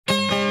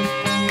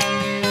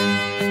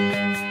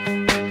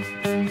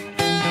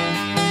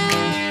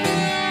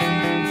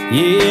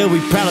Yeah, we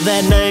proud of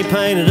that name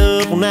painted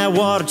up on that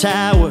water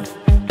tower,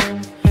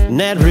 and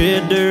that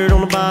red dirt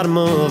on the bottom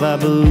of our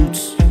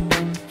boots.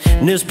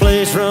 And this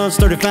place runs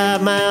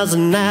 35 miles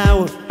an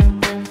hour,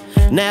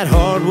 and that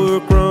hard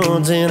work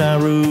runs in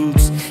our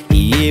roots.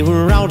 Yeah,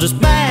 we're all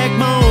just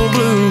backbone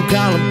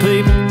blue-collar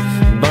people,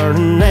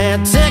 burning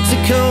that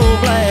Texaco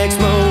black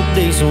smoke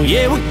diesel.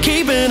 Yeah, we're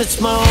keeping it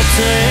small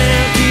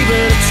town,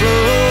 keeping it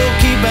slow,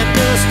 keep that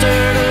dust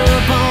stirred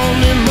up on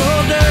them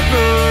old dirt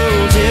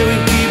roads. Yeah, we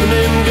keeping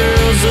them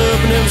girls up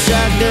in them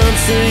shotgun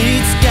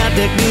seats, got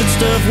that good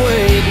stuff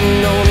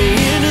waiting on the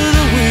end of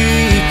the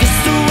week.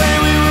 It's the way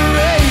we were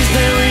raised,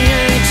 and we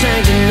ain't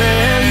changing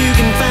now. You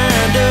can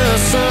find us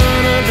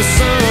sun up to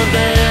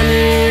sundown,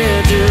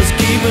 yeah, just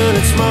keeping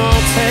it small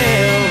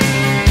town.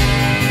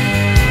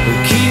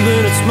 We're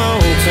keeping it small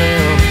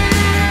town.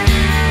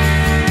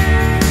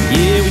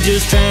 Yeah, we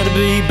just trying to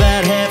be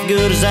about half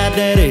good as our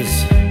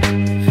daddies,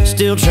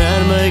 still trying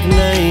to make a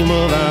name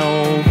of our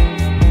own.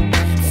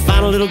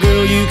 Find a little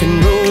girl you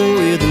can roll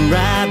with and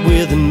ride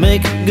with and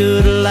make a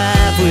good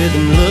life with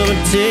and love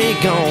and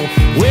take on.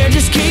 We're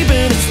just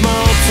keeping it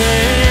small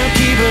town,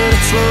 keeping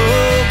it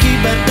slow, keep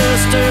that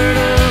dust stirred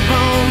up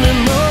on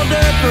them old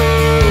dirt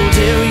roads.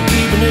 Yeah, we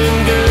keeping them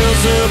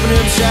girls up in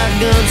them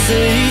shotgun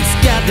seats,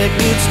 got that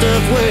good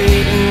stuff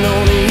waiting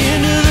on the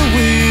end of the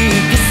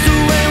week. It's the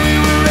way we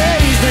were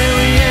raised, and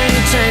we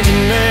ain't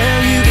changing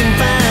now. You can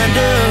find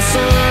us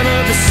sun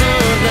up to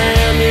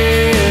sundown,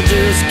 yeah,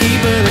 just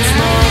keeping it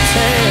small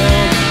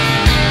town.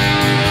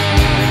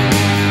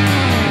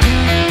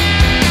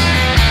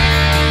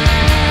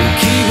 We're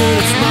keeping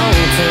it small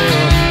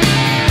town.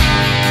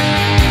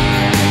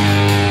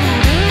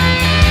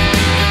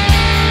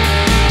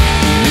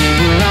 Yeah,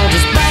 we're all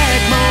just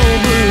backbone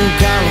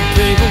blue-collar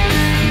people,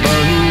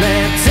 burning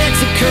that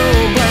Texaco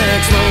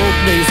black smoke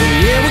diesel.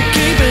 Yeah, we're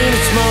keeping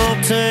it small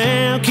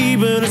town,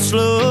 keeping it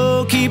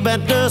slow, keep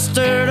that dust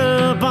stirred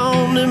up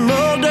on them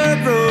old dirt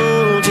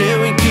roads.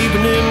 Yeah, we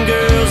keeping them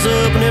girls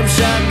up in them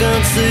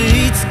shotgun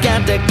seats,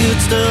 got that good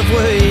stuff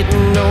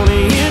waiting on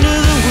the end of